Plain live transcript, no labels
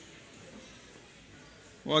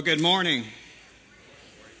Well, good morning.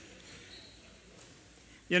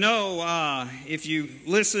 If you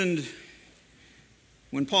listened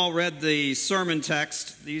when Paul read the sermon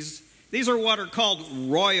text, these are what are called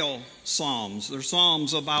royal psalms. They're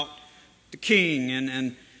psalms about the king,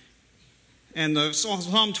 and the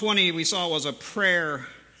Psalm 20 we saw was a prayer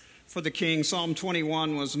for the king. Psalm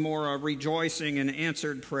 21 was more a rejoicing and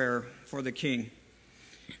answered prayer for the king.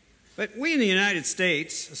 But we in the United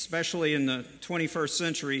States, especially in the 21st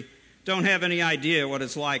century, don't have any idea what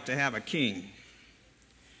it's like to have a king.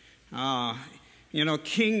 They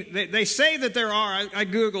say that there are, I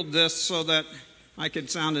Googled this so that I could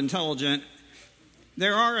sound intelligent.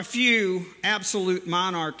 There are a few absolute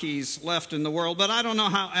monarchies left in the world, but I don't know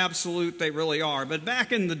how absolute they really are. But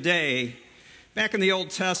back in the day, back in the Old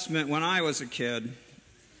Testament when I was a kid,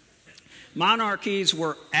 monarchies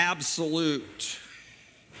were absolute.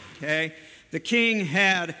 Okay? The king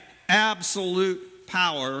had absolute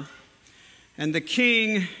power, and the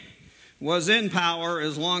king was in power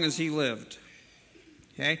as long as he lived.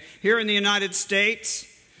 Okay? Here in the United States,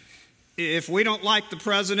 if we don't like the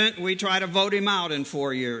president, we try to vote him out in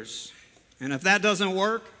 4 years. And if that doesn't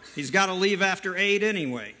work, he's got to leave after 8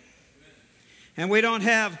 anyway. And we don't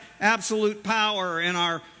have absolute power in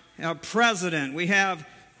our president. We have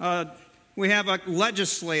a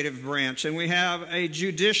legislative branch, and we have a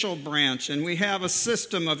judicial branch, and we have a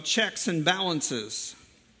system of checks and balances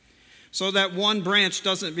so that one branch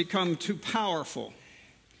doesn't become too powerful.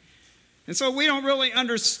 And so we don't really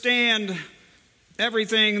understand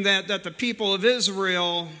everything that the people of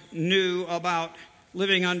Israel knew about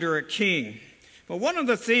living under a king. But one of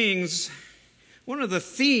the themes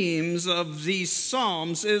of these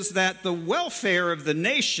Psalms is that the welfare of the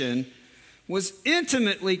nation was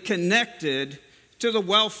intimately connected to the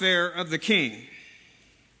welfare of the king.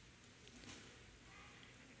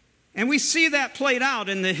 And we see that played out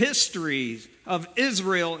in the history of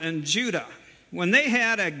Israel and Judah. When they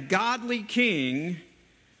had a godly king,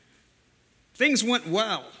 things went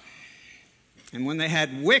well. And when they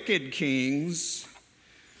had wicked kings,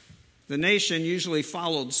 the nation usually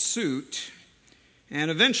followed suit. And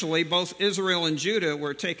eventually, both Israel and Judah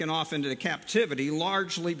were taken off into captivity,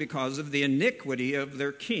 largely because of the iniquity of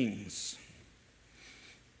their kings.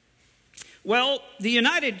 Well, the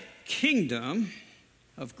United Kingdom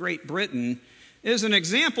of Great Britain is an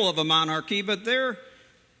example of a monarchy, but their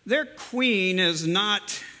queen doesn't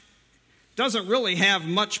really have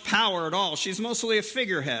much power at all. She's mostly a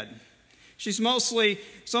figurehead. She's mostly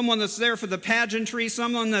someone that's there for the pageantry,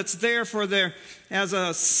 someone that's there as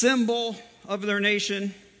a symbol of their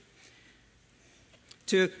nation,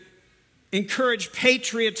 to encourage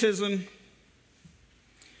patriotism,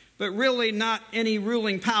 but really not any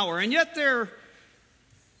ruling power. And yet their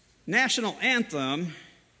national anthem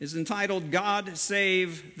is entitled God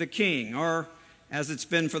Save the King, or as it's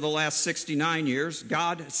been for the last 69 years,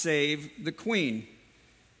 God Save the Queen.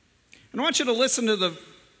 And I want you to listen to the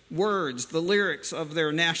words, the lyrics of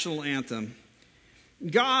their national anthem.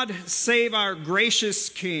 God save our gracious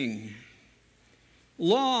King.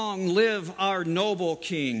 Long live our noble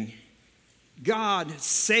King. God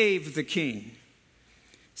save the King.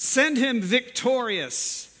 Send him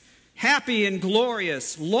victorious, happy and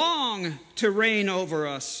glorious, long to reign over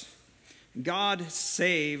us. God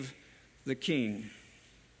save the King.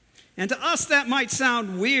 And to us that might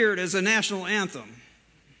sound weird as a national anthem.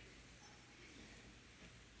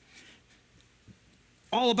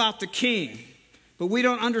 All about the king. But we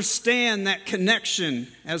don't understand that connection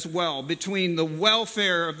as well between the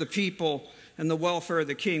welfare of the people and the welfare of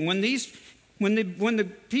the king. When the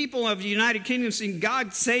people of the United Kingdom sing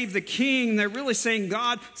God save the king, they're really saying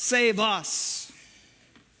God save us.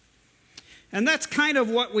 And that's kind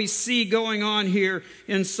of what we see going on here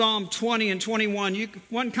in Psalm 20 and 21.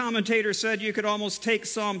 One commentator said you could almost take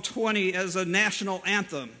Psalm 20 as a national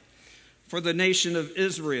anthem for the nation of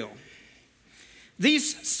Israel.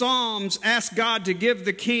 These psalms ask God to give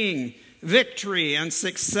the king victory and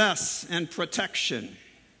success and protection.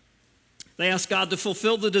 They ask God to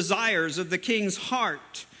fulfill the desires of the king's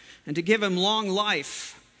heart and to give him long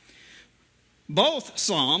life. Both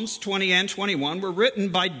Psalms, 20 and 21, were written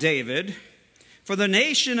by David for the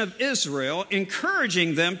nation of Israel,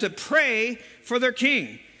 encouraging them to pray for their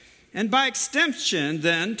king, and by extension,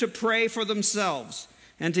 then, to pray for themselves,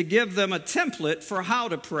 and to give them a template for how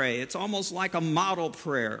to pray. It's almost like a model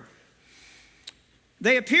prayer.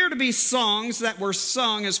 They appear to be songs that were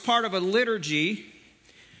sung as part of a liturgy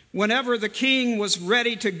whenever the king was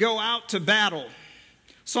ready to go out to battle.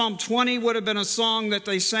 Psalm 20 would have been a song that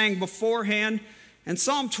they sang beforehand, and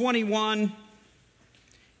Psalm 21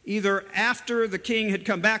 either after the king had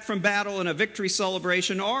come back from battle in a victory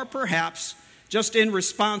celebration, or perhaps just in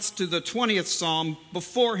response to the 20th Psalm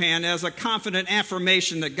beforehand as a confident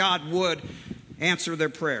affirmation that God would answer their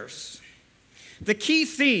prayers. The key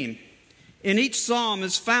theme in each psalm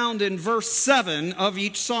is found in verse 7 of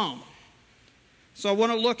each psalm. So I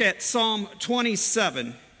want to look at Psalm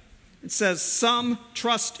 27. It says, "Some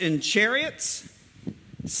trust in chariots,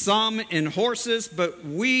 some in horses, but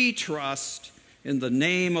we trust in the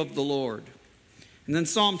name of the Lord." And then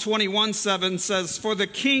Psalm 21:7 says, "For the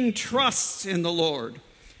king trusts in the Lord,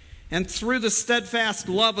 and through the steadfast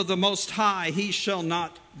love of the Most High, he shall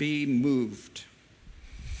not be moved."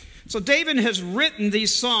 So David has written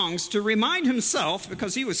these songs to remind himself,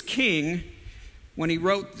 because he was king when he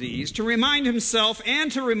wrote these, to remind himself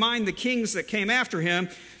and to remind the kings that came after him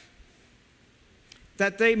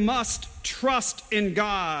that they must trust in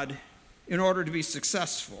God in order to be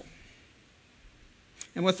successful.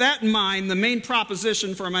 And with that in mind, the main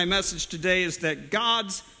proposition for my message today is that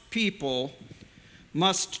God's people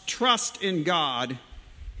must trust in God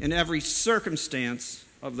in every circumstance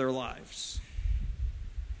of their lives.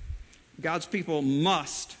 God's people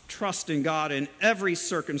must trust in God in every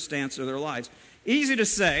circumstance of their lives. Easy to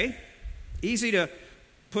say, easy to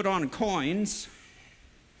put on coins,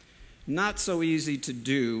 not so easy to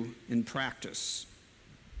do in practice.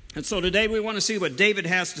 And so today we want to see what David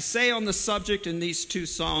has to say on the subject in these two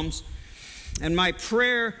Psalms. And my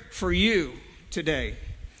prayer for you today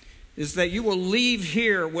is that you will leave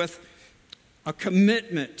here with a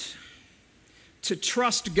commitment to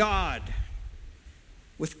trust God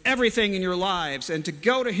with everything in your lives and to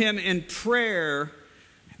go to Him in prayer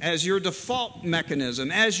as your default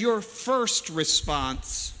mechanism, as your first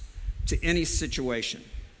response to any situation.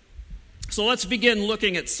 So let's begin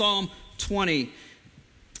looking at Psalm 20.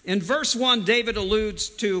 In verse 1, David alludes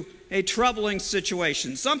to a troubling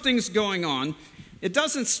situation. Something's going on. It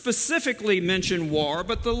doesn't specifically mention war,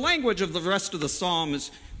 but the language of the rest of the psalm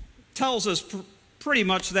tells us pretty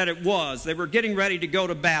much that it was. They were getting ready to go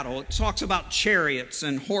to battle. It talks about chariots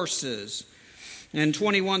and horses. And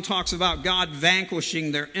 21 talks about God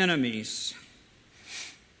vanquishing their enemies.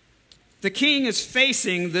 The king is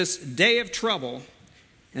facing this day of trouble,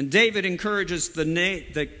 and David encourages the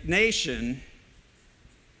nation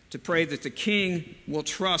to pray that the king will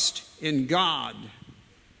trust in God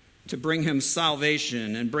to bring him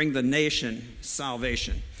salvation and bring the nation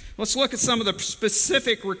salvation. Let's look at some of the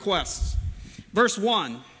specific requests. Verse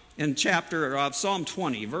 1 in chapter of Psalm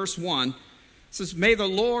 20, verse 1 says, "May the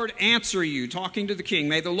Lord answer you," talking to the king,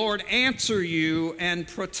 "may the Lord answer you and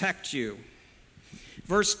protect you."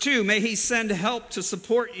 Verse 2, "May he send help to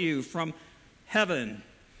support you from heaven."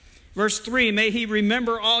 Verse 3, "May he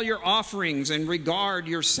remember all your offerings and regard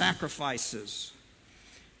your sacrifices."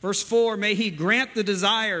 Verse 4, "May he grant the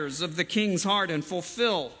desires of the king's heart and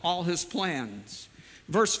fulfill all his plans."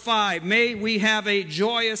 Verse 5, "May we have a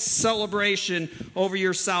joyous celebration over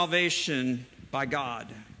your salvation by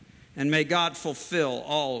God, and may God fulfill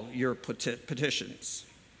all your petitions."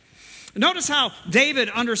 Notice how David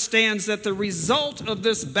understands that the result of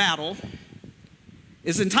this battle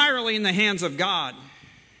is entirely in the hands of God.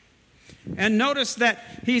 And notice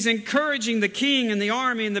that he's encouraging the king and the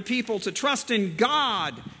army and the people to trust in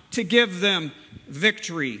God to give them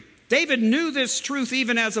victory. David knew this truth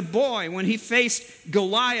even as a boy when he faced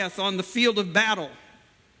Goliath on the field of battle.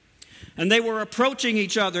 And they were approaching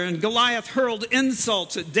each other, and Goliath hurled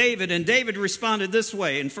insults at David, and David responded this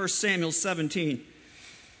way in 1 Samuel 17.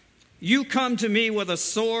 "You come to me with a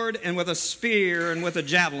sword and with a spear and with a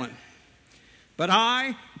javelin, but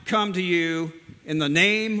I come to you in the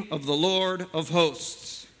name of the Lord of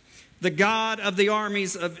hosts, the God of the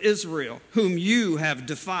armies of Israel, whom you have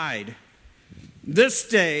defied. This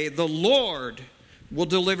day the Lord will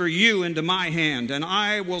deliver you into my hand, and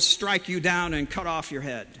I will strike you down and cut off your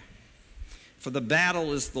head. For the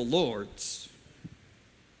battle is the Lord's,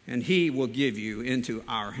 and he will give you into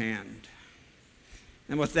our hand."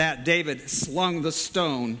 And with that, David slung the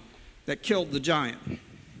stone that killed the giant.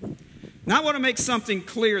 Now I want to make something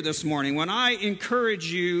clear this morning. When I encourage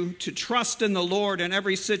you to trust in the Lord in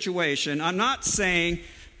every situation, I'm not saying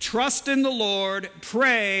trust in the Lord,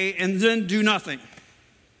 pray, and then do nothing.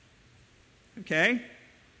 Okay?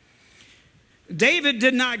 David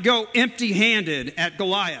did not go empty-handed at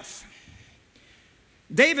Goliath.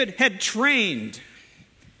 David had trained.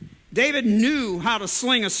 David knew how to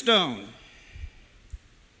sling a stone.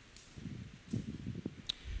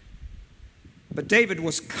 But David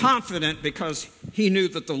was confident because he knew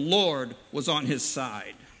that the Lord was on his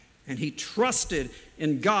side. And he trusted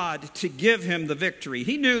in God to give him the victory.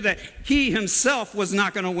 He knew that he himself was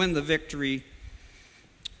not going to win the victory,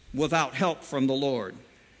 without help from the Lord.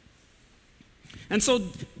 And so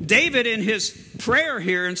David, in his prayer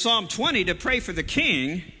here in Psalm 20 to pray for the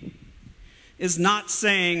king, is not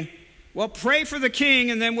saying, well, pray for the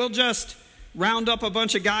king and then we'll just round up a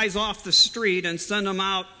bunch of guys off the street and send them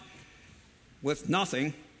out with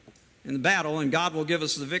nothing in the battle and God will give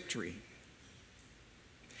us the victory.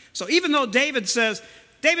 So even though David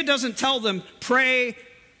doesn't tell them, pray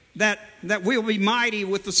that we'll be mighty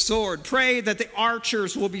with the sword. Pray that the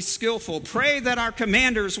archers will be skillful. Pray that our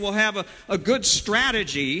commanders will have a good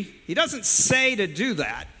strategy. He doesn't say to do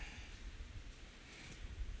that.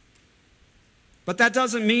 But that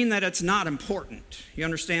doesn't mean that it's not important. You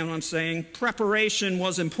understand what I'm saying? Preparation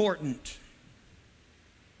was important.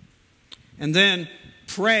 And then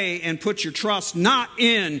pray and put your trust not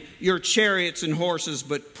in your chariots and horses,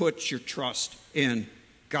 but put your trust in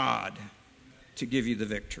God to give you the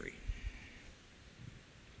victory.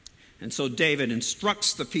 And so David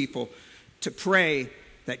instructs the people to pray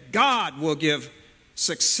that God will give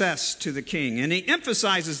success to the king. And he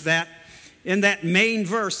emphasizes that in that main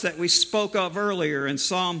verse that we spoke of earlier in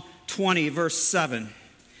Psalm 20, verse 7,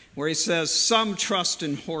 where he says, some trust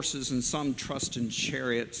in horses and some trust in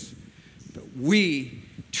chariots, but we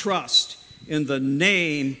trust in the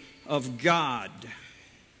name of God.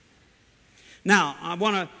 Now, I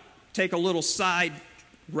want to take a little side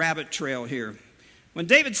rabbit trail here. When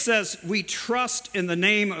David says we trust in the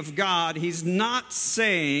name of God, he's not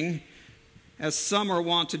saying, as some are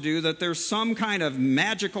wont to do, that there's some kind of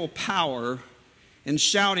magical power in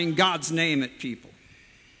shouting God's name at people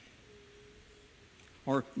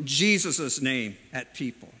or Jesus' name at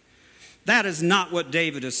people. That is not what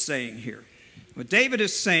David is saying here. What David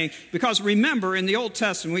is saying, because remember in the Old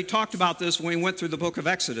Testament, we talked about this when we went through the book of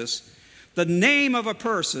Exodus, the name of a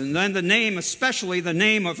person, then the name, especially the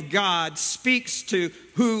name of God, speaks to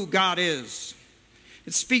who God is.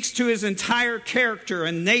 It speaks to his entire character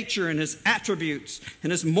and nature and his attributes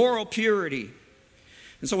and his moral purity.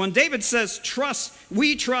 And so when David says trust,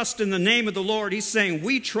 we trust in the name of the Lord, he's saying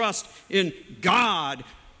we trust in God,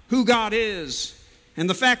 who God is, and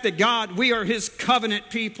the fact that God, we are his covenant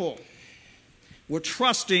people. We're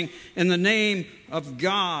trusting in the name of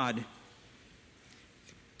God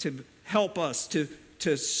to help us,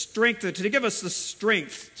 to strengthen, to give us the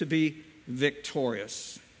strength to be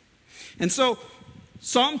victorious. And so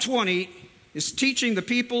Psalm 20 is teaching the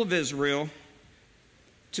people of Israel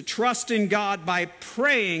to trust in God by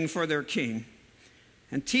praying for their king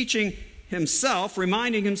and teaching himself,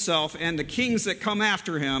 reminding himself and the kings that come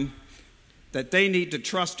after him that they need to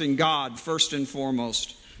trust in God first and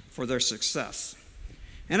foremost for their success.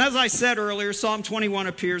 And as I said earlier, Psalm 21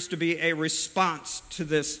 appears to be a response to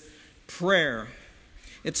this prayer.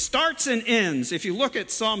 It starts and ends. If you look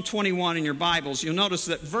at Psalm 21 in your Bibles, you'll notice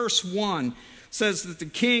that verse 1 says that the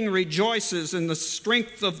king rejoices in the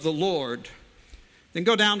strength of the Lord. Then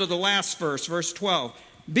go down to the last verse, verse 12.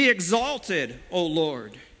 Be exalted, O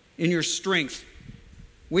Lord, in your strength.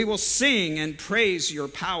 We will sing and praise your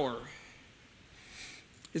power.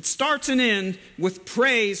 It starts and ends with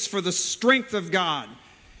praise for the strength of God.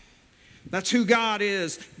 That's who God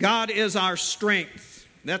is. God is our strength.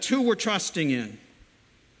 That's who we're trusting in.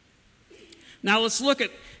 Now let's look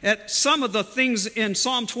at some of the things in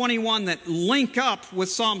Psalm 21 that link up with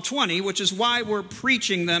Psalm 20, which is why we're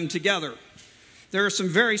preaching them together. There are some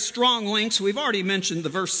very strong links. We've already mentioned the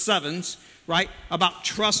verse 7s, right, about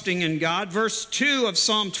trusting in God. Verse 2 of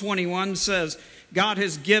Psalm 21 says, God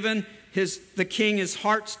has given the king his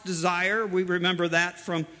heart's desire. We remember that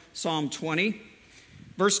from Psalm 20.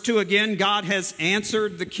 Verse 2 again, God has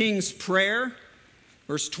answered the king's prayer.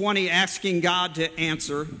 Verse 20, asking God to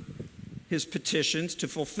answer his petitions, to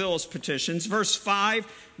fulfill his petitions. Verse 5,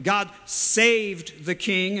 God saved the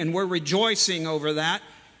king, and we're rejoicing over that.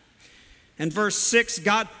 And verse 6,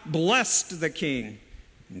 God blessed the king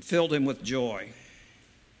and filled him with joy.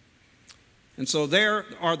 And so there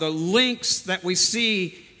are the links that we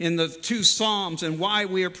see in the two Psalms and why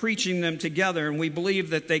we are preaching them together. And we believe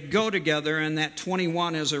that they go together and that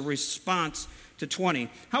 21 is a response to 20.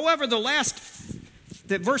 However, the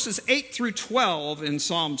verses 8 through 12 in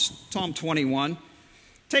Psalm 21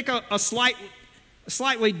 take a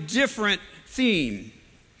slightly different theme.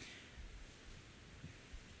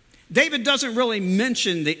 David doesn't really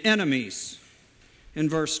mention the enemies in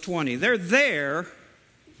verse 20. They're there.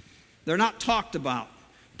 They're not talked about.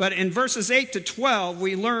 But in verses 8 to 12,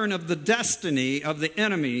 we learn of the destiny of the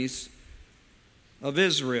enemies of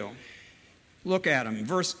Israel. Look at them.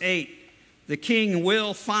 Verse 8, the king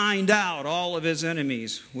will find out all of his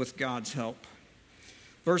enemies with God's help.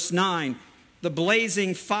 Verse 9, the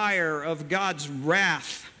blazing fire of God's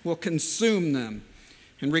wrath will consume them.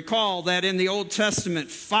 And recall that in the Old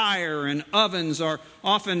Testament, fire and ovens are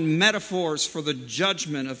often metaphors for the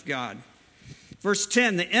judgment of God. Verse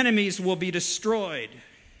 10, the enemies will be destroyed.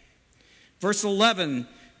 Verse 11,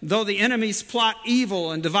 though the enemies plot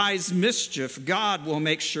evil and devise mischief, God will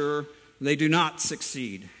make sure they do not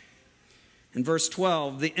succeed. In verse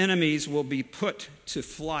 12, the enemies will be put to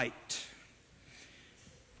flight.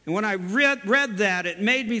 And when I read that, it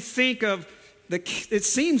made me think of, it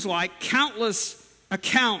seems like, countless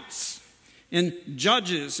accounts in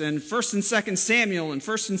Judges and 1st and 2nd Samuel and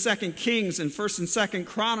 1st and 2nd Kings and 1st and 2nd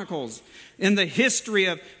Chronicles in the history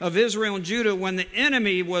of Israel and Judah when the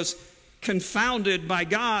enemy was confounded by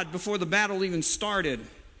God before the battle even started.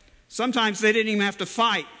 Sometimes they didn't even have to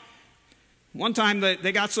fight. One time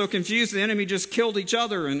they got so confused the enemy just killed each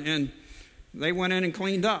other and they went in and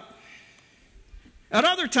cleaned up. At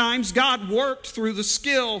other times, God worked through the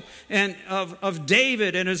skill of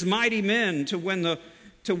David and his mighty men to win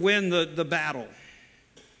the battle.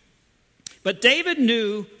 But David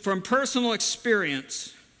knew from personal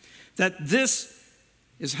experience that this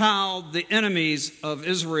is how the enemies of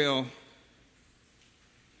Israel,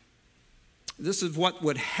 this is what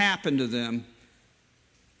would happen to them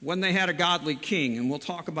when they had a godly king. And we'll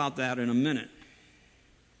talk about that in a minute.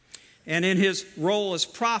 And in his role as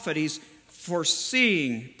prophet, he's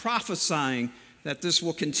prophesying that this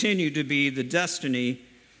will continue to be the destiny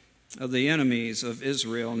of the enemies of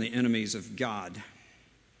Israel and the enemies of God.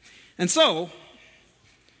 And so,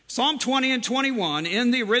 Psalm 20 and 21, in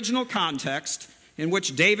the original context in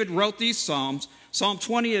which David wrote these Psalms, Psalm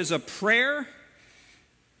 20 is a prayer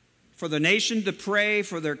for the nation to pray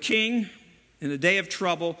for their king in the day of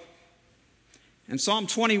trouble. And Psalm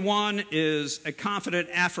 21 is a confident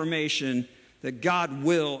affirmation that God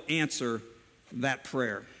will answer that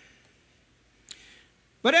prayer.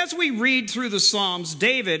 But as we read through the Psalms,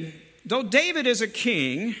 though David is a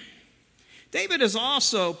king, David is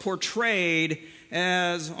also portrayed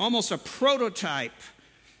as almost a prototype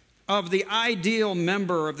of the ideal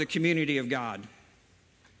member of the community of God.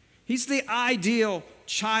 He's the ideal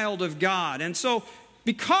child of God. And so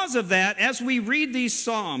because of that, as we read these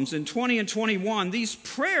Psalms in 20 and 21, these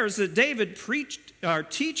prayers that David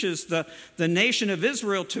teaches the nation of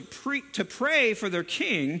Israel to pray for their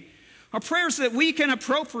king are prayers that we can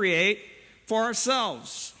appropriate for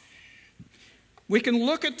ourselves. We can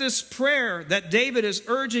look at this prayer that David is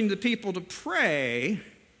urging the people to pray,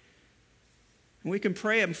 and we can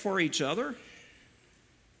pray them for each other.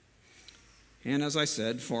 And as I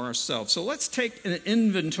said, for ourselves. So let's take an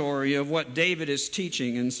inventory of what David is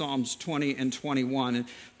teaching in Psalms 20 and 21. And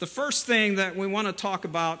the first thing that we want to talk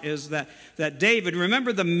about is that David,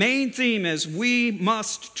 remember the main theme is we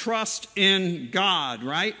must trust in God,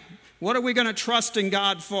 right? What are we going to trust in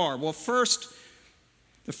God for? Well,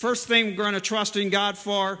 the first thing we're going to trust in God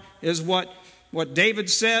for is what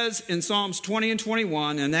David says in Psalms 20 and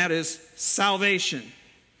 21, and that is salvation.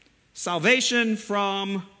 Salvation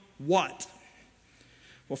from what?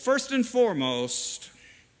 Well, first and foremost,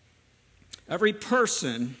 every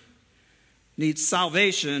person needs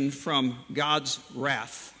salvation from God's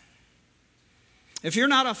wrath. If you're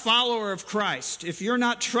not a follower of Christ, if you're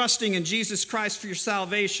not trusting in Jesus Christ for your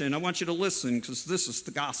salvation, I want you to listen because this is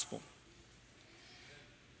the gospel.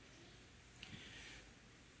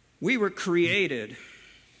 We were created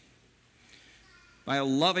by a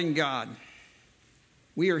loving God.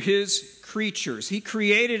 We are His creatures. He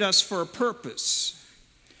created us for a purpose.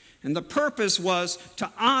 And the purpose was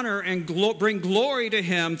to honor and bring glory to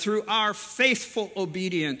Him through our faithful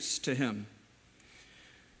obedience to Him.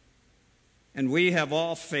 And we have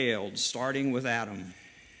all failed, starting with Adam.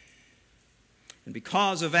 And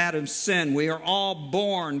because of Adam's sin, we are all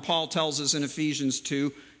born, Paul tells us in Ephesians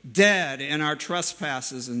 2, dead in our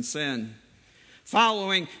trespasses and sin,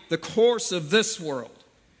 following the course of this world,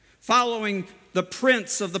 following the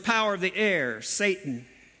prince of the power of the air, Satan.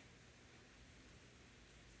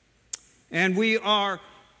 And we are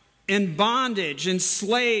in bondage,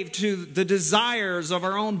 enslaved to the desires of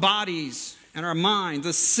our own bodies and our mind,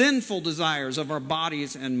 the sinful desires of our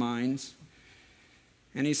bodies and minds.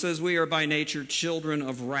 And he says we are by nature children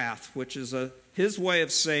of wrath, which is his way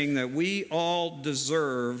of saying that we all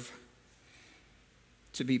deserve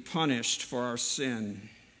to be punished for our sin.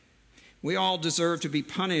 We all deserve to be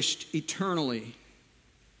punished eternally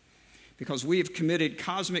because we have committed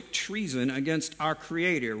cosmic treason against our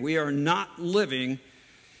Creator. We are not living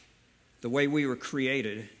the way we were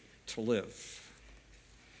created to live.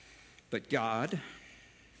 But God,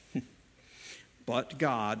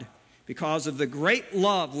 because of the great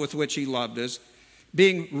love with which He loved us,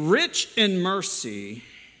 being rich in mercy,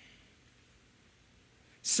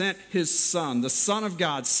 sent his Son, the Son of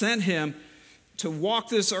God, sent him to walk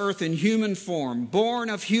this earth in human form, born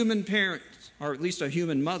of human parents, or at least a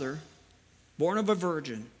human mother, born of a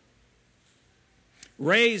virgin,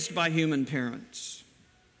 raised by human parents,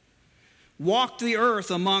 walked the earth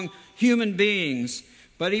among human beings,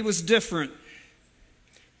 but he was different.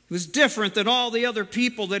 He was different than all the other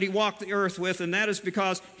people that he walked the earth with, and that is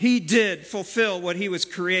because he did fulfill what he was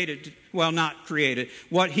created, well, not created,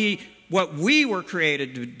 what we were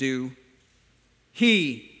created to do.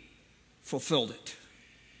 He fulfilled it.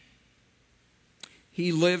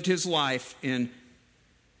 He lived his life in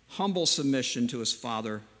humble submission to his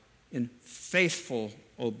Father, in faithful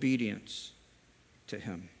obedience to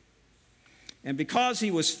him. And because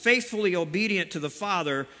he was faithfully obedient to the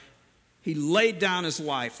Father, he laid down his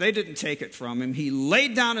life. They didn't take it from him. He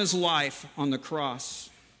laid down his life on the cross,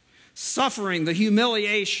 suffering the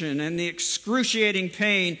humiliation and the excruciating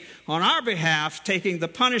pain on our behalf, taking the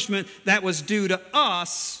punishment that was due to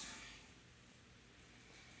us,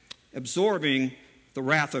 absorbing the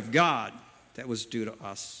wrath of God that was due to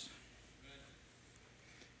us.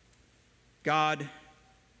 God,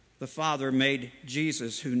 the Father, made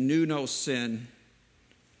Jesus, who knew no sin,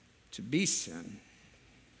 to be sin,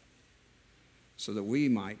 so that we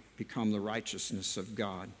might become the righteousness of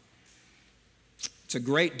God. It's a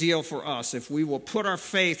great deal for us if we will put our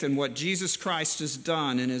faith in what Jesus Christ has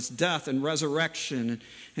done in his death and resurrection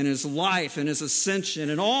and his life and his ascension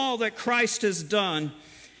and all that Christ has done.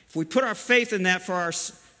 If we put our faith in that for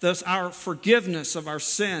our forgiveness of our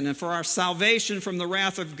sin and for our salvation from the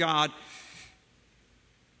wrath of God,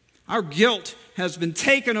 our guilt has been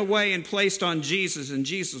taken away and placed on Jesus, and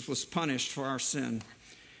Jesus was punished for our sin.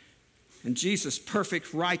 And Jesus'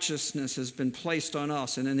 perfect righteousness has been placed on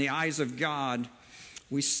us, and in the eyes of God,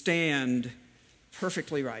 we stand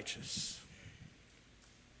perfectly righteous.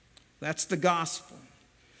 That's the gospel.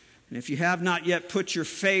 And if you have not yet put your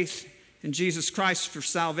faith in Jesus Christ for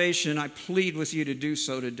salvation, I plead with you to do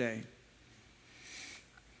so today.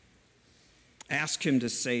 Ask him to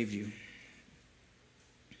save you.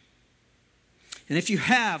 And if you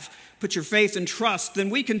have put your faith and trust, then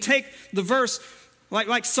we can take the verse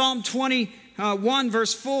like Psalm 21,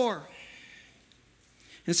 verse 4.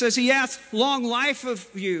 It says, he asked long life of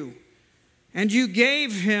you, and you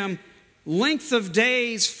gave him length of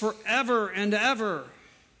days forever and ever.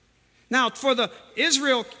 Now, for the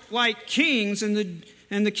Israelite kings and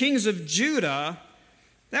the kings of Judah,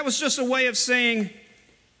 that was just a way of saying,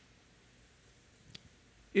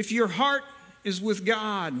 if your heart is with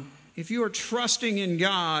God, if you are trusting in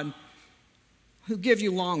God, he'll give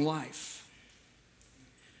you long life.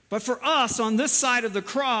 But for us, on this side of the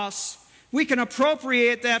cross, we can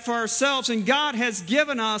appropriate that for ourselves, and God has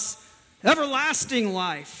given us everlasting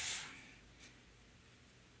life.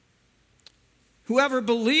 Whoever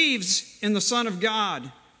believes in the Son of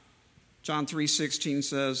God, John 3:16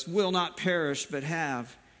 says, will not perish but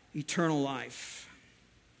have eternal life.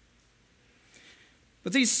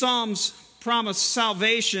 But these Psalms promise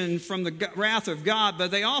salvation from the wrath of God,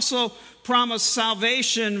 but they also promise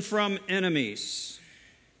salvation from enemies.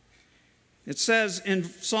 It says in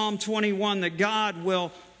Psalm 21 that God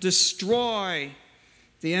will destroy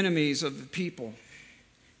the enemies of the people.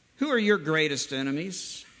 Who are your greatest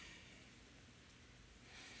enemies?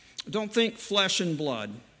 Don't think flesh and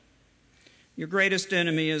blood. Your greatest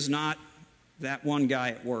enemy is not that one guy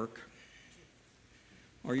at work,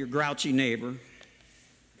 or your grouchy neighbor,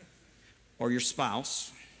 or your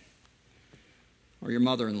spouse, or your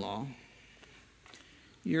mother-in-law.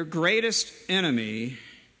 Your greatest enemy,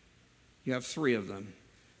 you have three of them.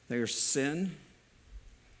 They are sin,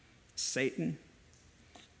 Satan,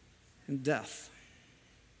 and death.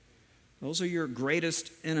 Those are your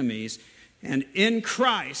greatest enemies. And in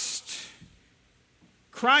Christ,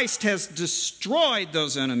 Christ has destroyed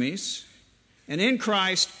those enemies. And in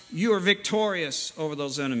Christ, you are victorious over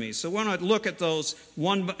those enemies. So I want to look at those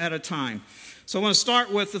one at a time. So I want to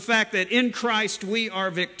start with the fact that in Christ, we are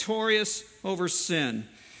victorious over sin.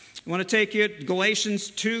 I want to take you to Galatians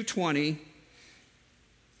 2:20.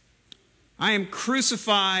 I am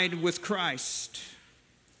crucified with Christ.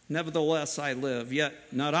 Nevertheless, I live, yet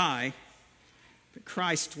not I, but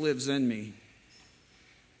Christ lives in me.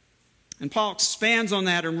 And Paul expands on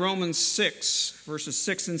that in Romans 6, verses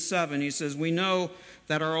 6 and 7. He says, we know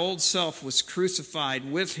that our old self was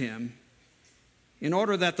crucified with him in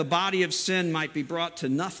order that the body of sin might be brought to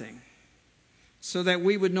nothing, so that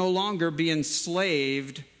we would no longer be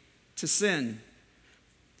enslaved to sin.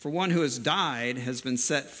 For one who has died has been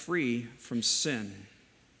set free from sin.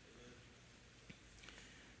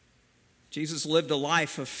 Jesus lived a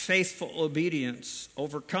life of faithful obedience,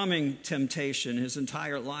 overcoming temptation his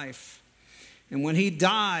entire life. And when he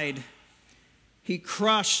died, he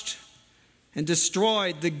crushed and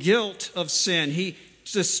destroyed the guilt of sin. He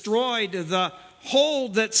destroyed the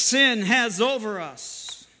hold that sin has over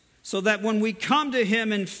us, so that when we come to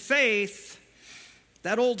him in faith,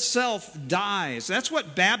 that old self dies. That's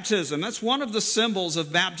what baptism, that's one of the symbols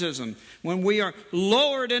of baptism. When we are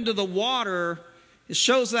lowered into the water, it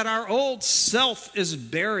shows that our old self is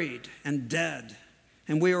buried and dead.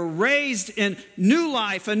 And we are raised in new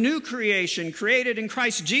life, a new creation, created in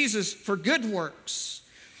Christ Jesus for good works.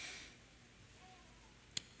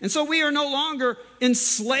 And so we are no longer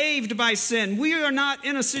enslaved by sin. We are not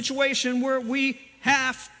in a situation where we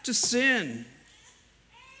have to sin.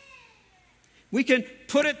 We can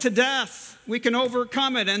put it to death. We can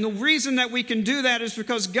overcome it. And the reason that we can do that is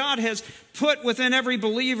because God has put within every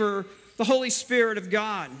believer the Holy Spirit of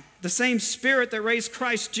God, the same Spirit that raised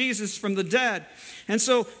Christ Jesus from the dead. And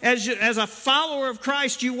so as a follower of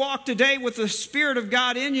Christ, you walk today with the Spirit of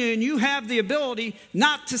God in you, and you have the ability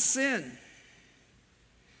not to sin.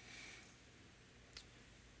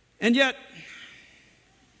 And yet,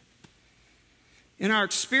 in our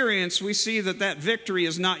experience, we see that victory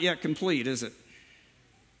is not yet complete, is it?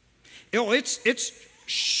 It's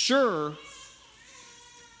sure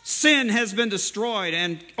sin has been destroyed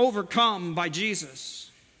and overcome by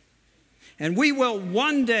Jesus. And we will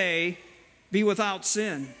one day be without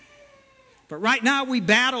sin. But right now we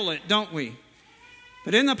battle it, don't we?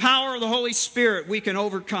 But in the power of the Holy Spirit, we can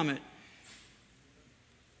overcome it.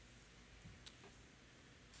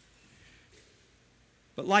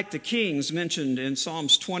 But like the kings mentioned in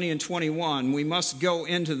Psalms 20 and 21, we must go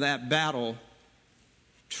into that battle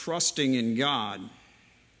trusting in God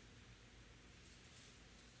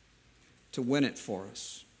to win it for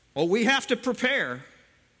us. Well, we have to prepare.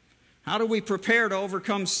 How do we prepare to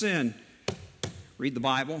overcome sin? Read the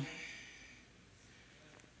Bible.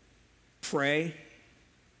 Pray.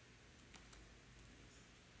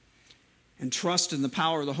 And trust in the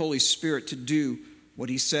power of the Holy Spirit to do what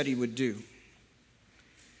he said he would do.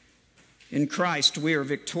 In Christ, we are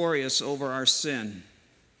victorious over our sin.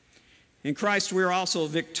 In Christ, we are also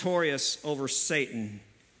victorious over Satan.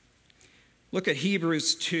 Look at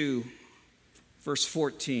Hebrews 2, verse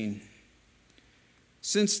 14.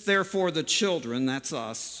 Since therefore the children, that's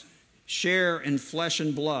us, share in flesh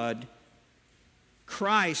and blood,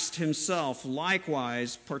 Christ himself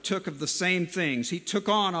likewise partook of the same things. He took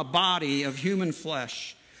on a body of human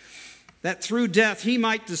flesh, that through death he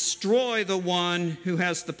might destroy the one who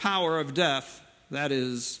has the power of death, that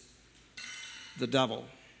is, the devil.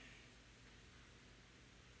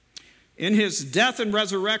 In his death and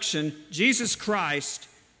resurrection, Jesus Christ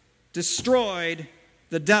destroyed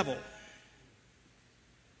the devil.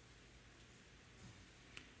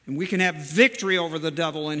 And we can have victory over the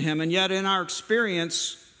devil in him. And yet in our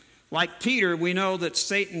experience, like Peter, we know that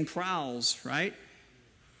Satan prowls, right?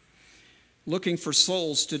 Looking for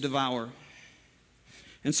souls to devour.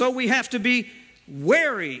 And so we have to be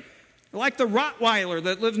wary, like the Rottweiler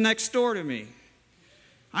that lived next door to me.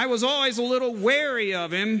 I was always a little wary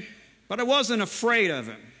of him, but I wasn't afraid of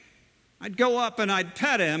him. I'd go up and I'd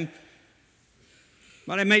pet him,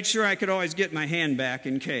 but I made sure I could always get my hand back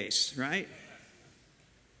in case, right?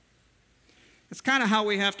 That's kind of how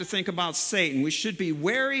we have to think about Satan. We should be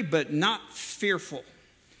wary but not fearful.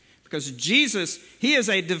 Because Jesus, he is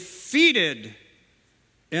a defeated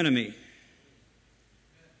enemy.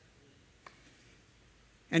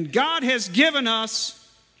 And God has given us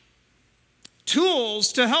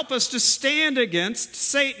tools to help us to stand against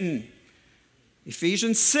Satan.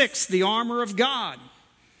 Ephesians 6, the armor of God.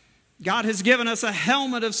 God has given us a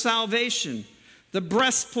helmet of salvation, the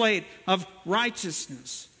breastplate of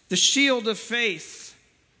righteousness, the shield of faith,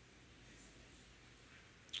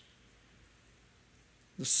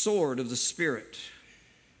 the sword of the Spirit,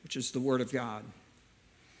 which is the Word of God.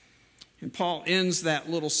 And Paul ends that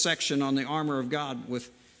little section on the armor of God with,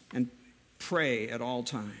 and pray at all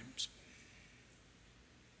times.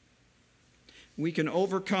 We can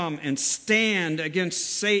overcome and stand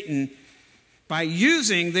against Satan by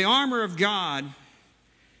using the armor of God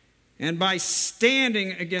and by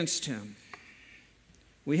standing against him.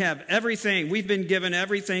 We have everything, we've been given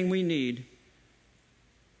everything we need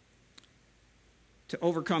to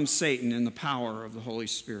overcome Satan in the power of the Holy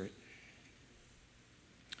Spirit.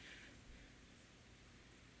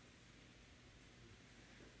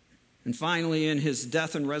 And finally, in his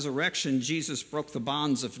death and resurrection, Jesus broke the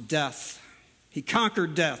bonds of death. He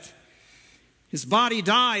conquered death. His body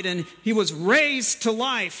died and he was raised to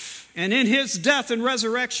life. And in his death and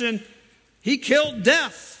resurrection, he killed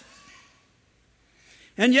death.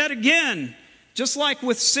 And yet again, just like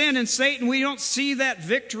with sin and Satan, we don't see that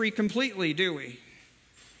victory completely, do we?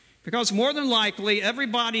 Because more than likely,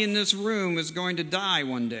 everybody in this room is going to die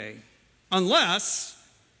one day, unless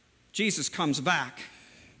Jesus comes back.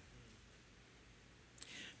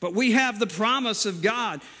 But we have the promise of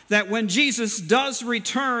God that when Jesus does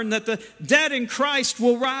return, that the dead in Christ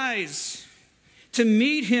will rise to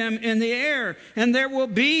meet him in the air, and there will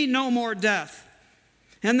be no more death,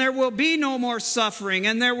 and there will be no more suffering,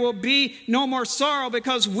 and there will be no more sorrow,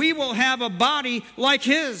 because we will have a body like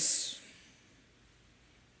his.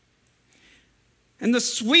 And the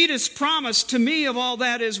sweetest promise to me of all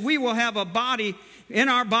that is we will have a body, in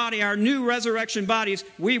our body, our new resurrection bodies,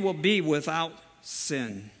 we will be without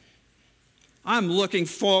sin. I'm looking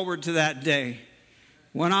forward to that day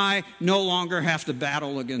when I no longer have to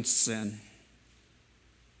battle against sin.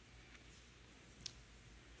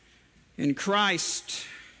 In Christ,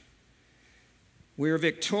 we are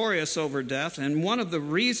victorious over death, and one of the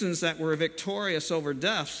reasons that we're victorious over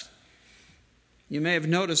death, you may have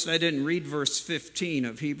noticed I didn't read verse 15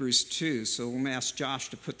 of Hebrews 2, so I'm going to ask Josh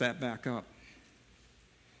to put that back up.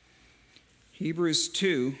 Hebrews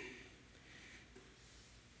 2,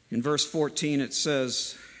 in verse 14, it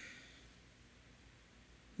says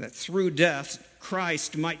that through death,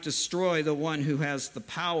 Christ might destroy the one who has the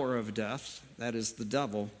power of death, that is the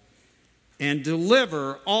devil, and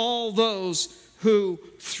deliver all those who,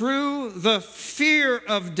 through the fear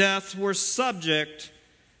of death, were subject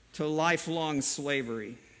to lifelong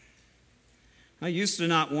slavery. I used to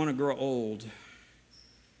not want to grow old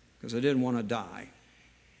because I didn't want to die.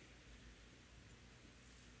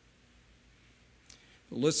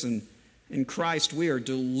 But listen, in Christ we are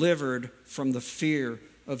delivered from the fear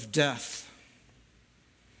of death.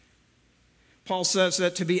 Paul says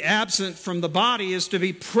that to be absent from the body is to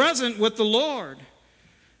be present with the Lord.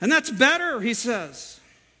 And that's better, he says.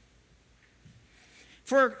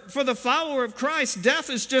 For the follower of Christ, death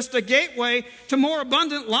is just a gateway to more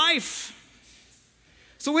abundant life.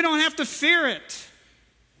 So we don't have to fear it.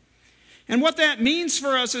 And what that means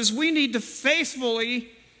for us is we need to faithfully,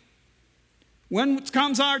 when it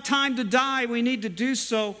comes our time to die, we need to do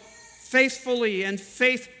so faithfully and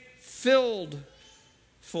faith-filled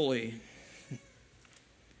fully.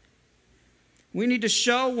 We need to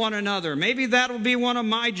show one another. Maybe that'll be one of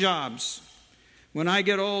my jobs when I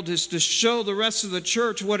get old, is to show the rest of the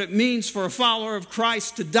church what it means for a follower of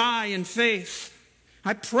Christ to die in faith.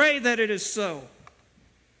 I pray that it is so.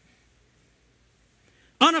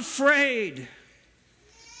 Unafraid.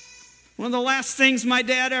 One of the last things my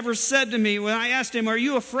dad ever said to me when I asked him, "Are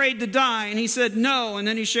you afraid to die?" And he said, "No." And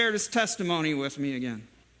then he shared his testimony with me again.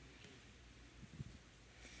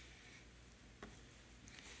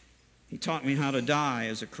 He taught me how to die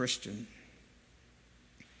as a Christian.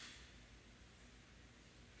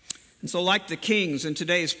 And so, like the kings in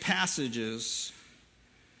today's passages,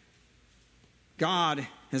 God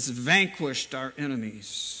has vanquished our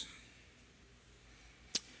enemies.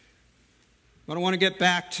 But I want to get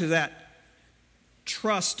back to that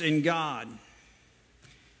trust in God.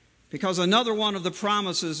 Because another one of the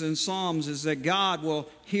promises in Psalms is that God will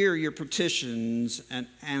hear your petitions and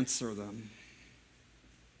answer them.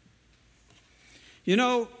 You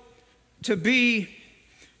know, to be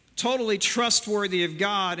totally trustworthy of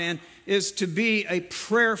God and is to be a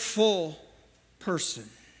prayerful person.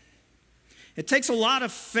 It takes a lot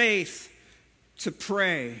of faith to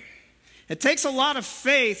pray. It takes a lot of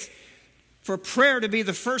faith for prayer to be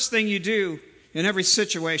the first thing you do in every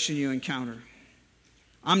situation you encounter.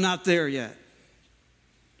 I'm not there yet.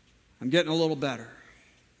 I'm getting a little better.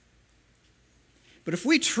 But if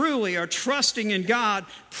we truly are trusting in God,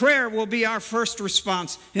 prayer will be our first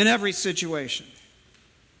response in every situation.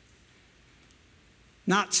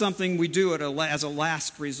 Not something we do as a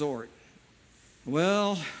last resort.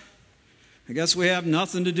 Well, I guess we have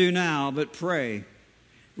nothing to do now but pray.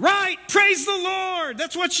 Right, praise the Lord.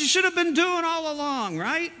 That's what you should have been doing all along,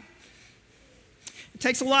 right? It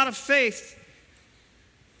takes a lot of faith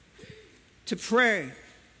to pray.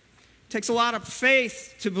 It takes a lot of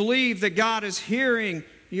faith to believe that God is hearing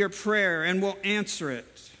your prayer and will answer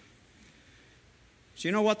it. Do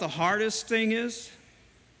you know what the hardest thing is?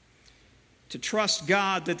 To trust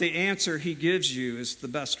God that the answer He gives you is the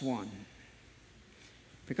best one.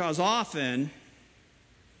 Because often,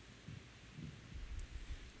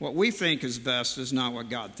 what we think is best is not what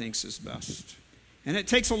God thinks is best. And it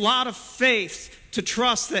takes a lot of faith to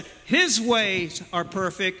trust that His ways are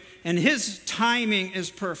perfect and His timing is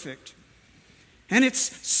perfect. And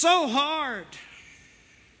it's so hard.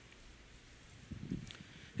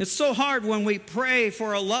 It's so hard when we pray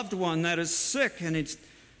for a loved one that is sick and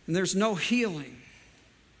there's no healing.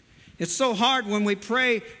 It's so hard when we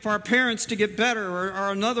pray for our parents to get better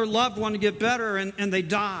or another loved one to get better and they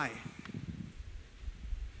die.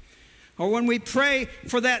 Or when we pray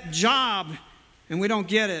for that job and we don't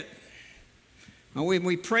get it. Or when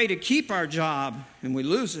we pray to keep our job and we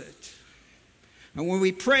lose it. And when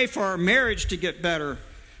we pray for our marriage to get better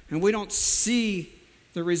and we don't see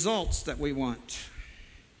the results that we want.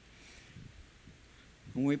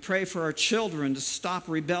 When we pray for our children to stop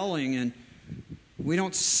rebelling and we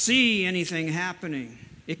don't see anything happening.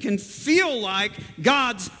 It can feel like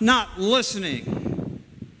God's not listening.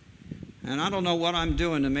 And I don't know what I'm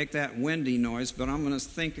doing to make that windy noise, but I'm going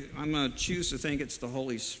to choose to think it's the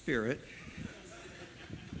Holy Spirit.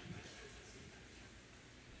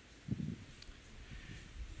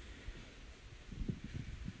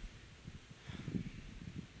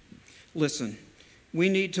 Listen, we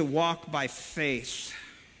need to walk by faith.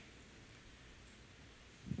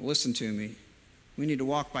 Listen to me. We need to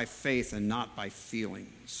walk by faith and not by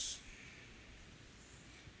feelings.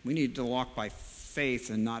 We need to walk by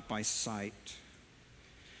faith and not by sight.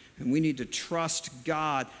 And we need to trust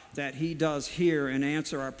God that He does hear and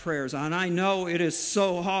answer our prayers. And I know it is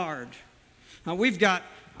so hard. Now we've got,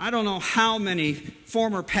 I don't know how many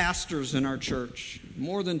former pastors in our church,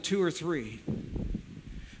 more than 2 or 3,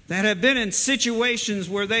 that have been in situations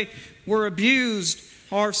where they were abused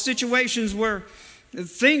or situations where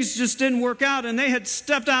things just didn't work out and they had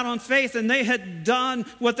stepped out on faith and they had done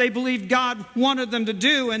what they believed God wanted them to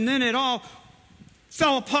do, and then it all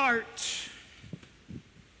fell apart.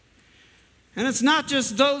 And it's not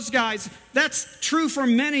just those guys. That's true for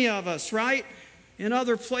many of us, right? In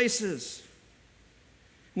other places.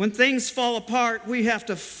 When things fall apart, we have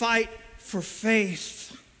to fight for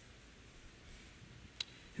faith.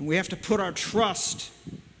 And we have to put our trust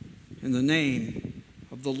in the name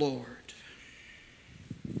of the Lord.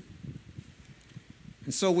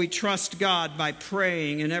 And so we trust God by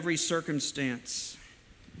praying in every circumstance.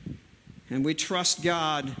 And we trust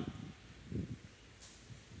God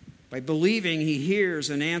by believing He hears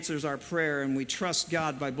and answers our prayer. And we trust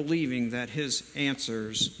God by believing that His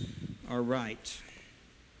answers are right.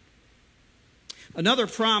 Another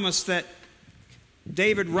promise that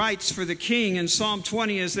David writes for the king in Psalm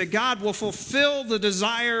 20 is that God will fulfill the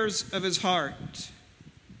desires of his heart.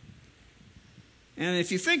 And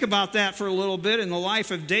if you think about that for a little bit in the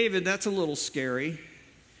life of David, that's a little scary.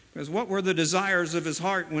 Because what were the desires of his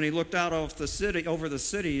heart when he looked out over the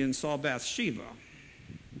city and saw Bathsheba?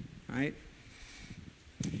 Right?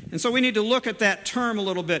 And so we need to look at that term a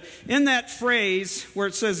little bit. In that phrase where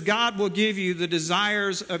it says God will give you the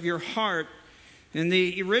desires of your heart, in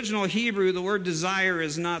the original Hebrew, the word desire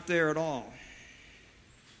is not there at all.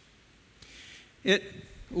 It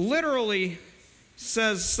literally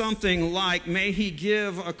says something like, may He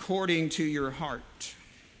give according to your heart.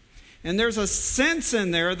 And there's a sense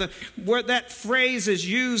in there where that phrase is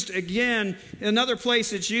used again. Another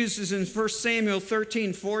place it's used is in 1 Samuel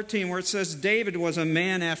 13:14, where it says David was a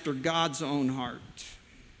man after God's own heart.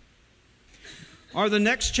 Or the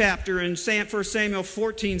next chapter in 1 Samuel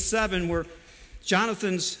 14:7, where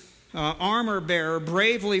Jonathan's armor bearer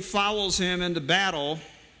bravely follows him into battle,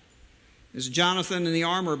 is Jonathan and the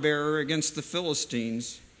armor bearer against the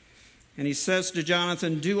Philistines. And he says to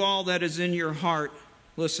Jonathan, do all that is in your heart.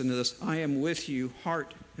 Listen to this. I am with you,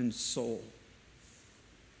 heart and soul.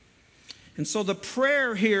 And so the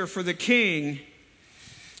prayer here for the king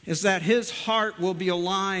is that his heart will be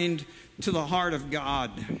aligned to the heart of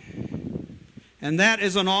God. And that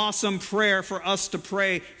is an awesome prayer for us to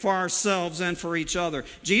pray for ourselves and for each other.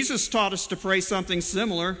 Jesus taught us to pray something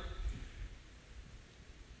similar.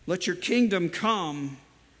 Let your kingdom come.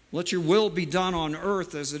 Let your will be done on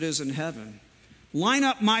earth as it is in heaven. Line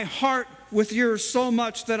up my heart with yours so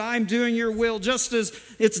much that I'm doing your will just as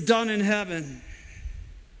it's done in heaven.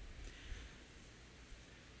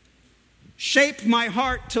 Shape my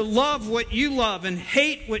heart to love what you love and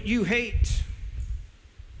hate what you hate.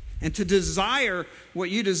 And to desire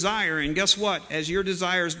what you desire. And guess what? As your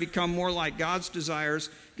desires become more like God's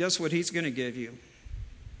desires, guess what He's going to give you?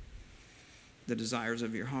 The desires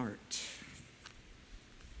of your heart.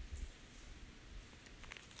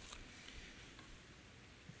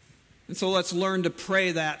 And so let's learn to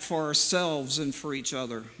pray that for ourselves and for each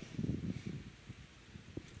other.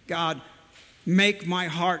 God, make my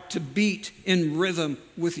heart to beat in rhythm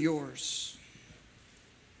with yours.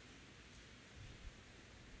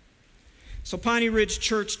 So Piney Ridge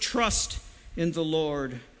Church, trust in the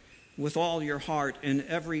Lord with all your heart in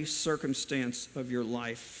every circumstance of your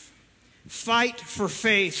life. Fight for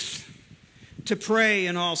faith to pray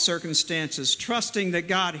in all circumstances, trusting that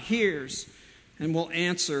God hears and will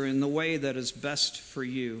answer in the way that is best for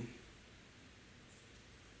you.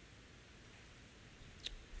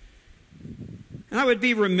 And I would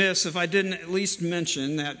be remiss if I didn't at least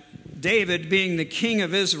mention that David, being the king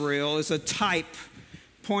of Israel, is a type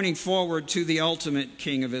pointing forward to the ultimate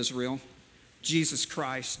king of Israel, Jesus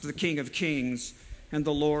Christ, the King of Kings and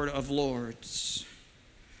the Lord of Lords.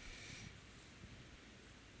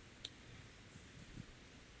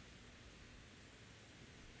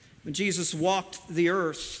 When Jesus walked the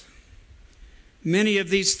earth, many of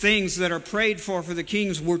these things that are prayed for the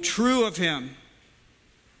kings were true of him.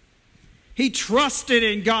 He trusted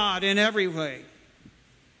in God in every way.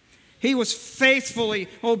 He was faithfully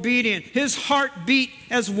obedient. His heart beat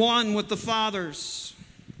as one with the Father's.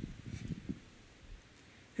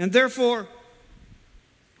 And therefore,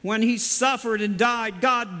 when he suffered and died,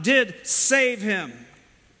 God did save him.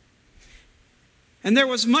 And there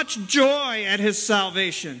was much joy at his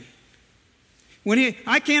salvation.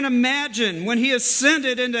 I can't imagine when he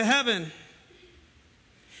ascended into heaven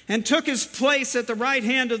and took his place at the right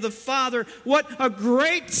hand of the Father, what a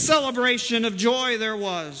great celebration of joy there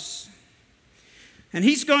was. And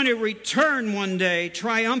he's going to return one day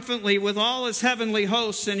triumphantly with all his heavenly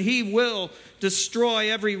hosts, and he will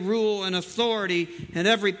destroy every rule and authority and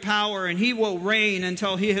every power, and he will reign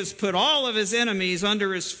until he has put all of his enemies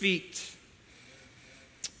under his feet.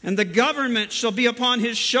 And the government shall be upon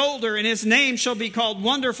his shoulder, and his name shall be called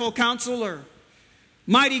Wonderful Counselor,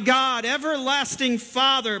 Mighty God, Everlasting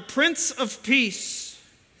Father, Prince of Peace.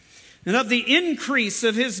 And of the increase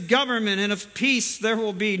of his government and of peace there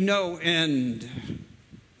will be no end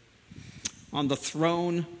on the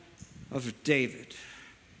throne of David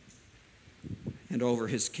and over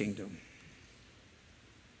his kingdom,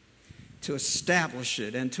 to establish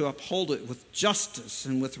it and to uphold it with justice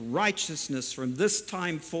and with righteousness from this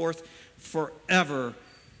time forth forevermore.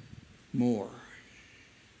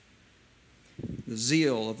 The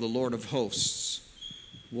zeal of the Lord of hosts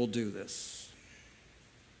will do this.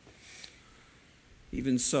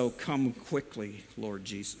 Even so, come quickly, Lord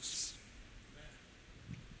Jesus.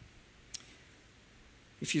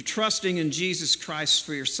 If you're trusting in Jesus Christ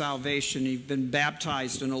for your salvation, you've been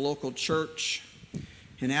baptized in a local church,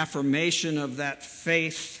 in affirmation of that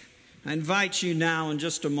faith, I invite you now in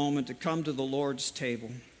just a moment to come to the Lord's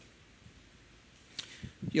table.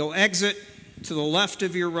 You'll exit to the left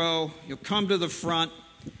of your row. You'll come to the front.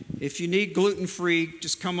 If you need gluten-free,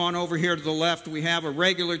 just come on over here to the left. We have a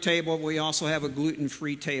regular table. We also have a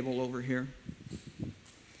gluten-free table over here.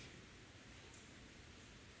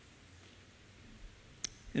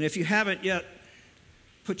 And if you haven't yet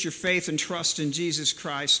put your faith and trust in Jesus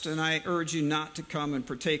Christ, and I urge you not to come and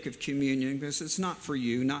partake of communion because it's not for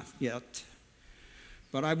you, not yet.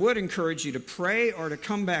 But I would encourage you to pray or to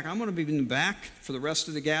come back. I'm going to be in the back for the rest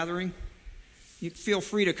of the gathering. You feel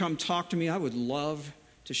free to come talk to me. I would love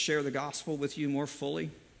to share the gospel with you more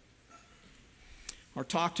fully. Or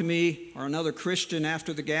talk to me or another Christian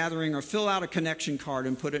after the gathering, or fill out a connection card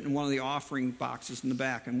and put it in one of the offering boxes in the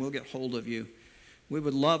back, and we'll get hold of you. We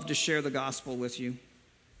would love to share the gospel with you.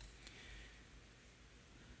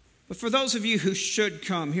 But for those of you who should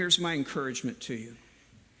come, here's my encouragement to you.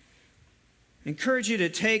 I encourage you to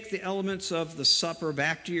take the elements of the supper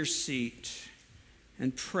back to your seat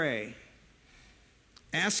and pray,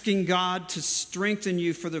 asking God to strengthen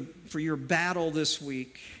you for your battle this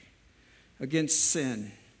week against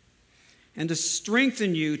sin, and to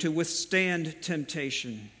strengthen you to withstand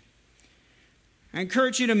temptation. I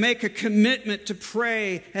encourage you to make a commitment to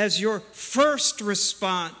pray as your first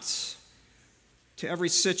response to every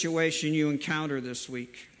situation you encounter this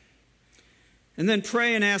week. And then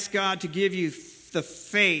pray and ask God to give you the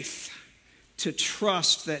faith to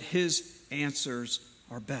trust that His answers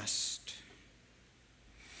are best.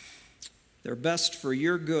 They're best for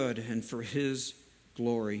your good and for His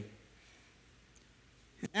glory.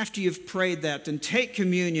 After you've prayed that, then take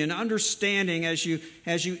communion, understanding as you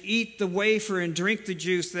eat the wafer and drink the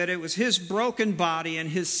juice that it was His broken body and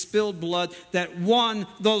His spilled blood that won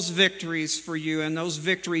those victories for you, and those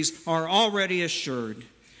victories are already assured.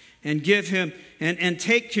 And give Him and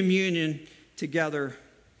take communion together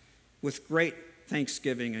with great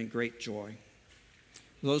thanksgiving and great joy.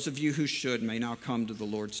 Those of you who should may now come to the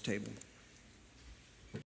Lord's table.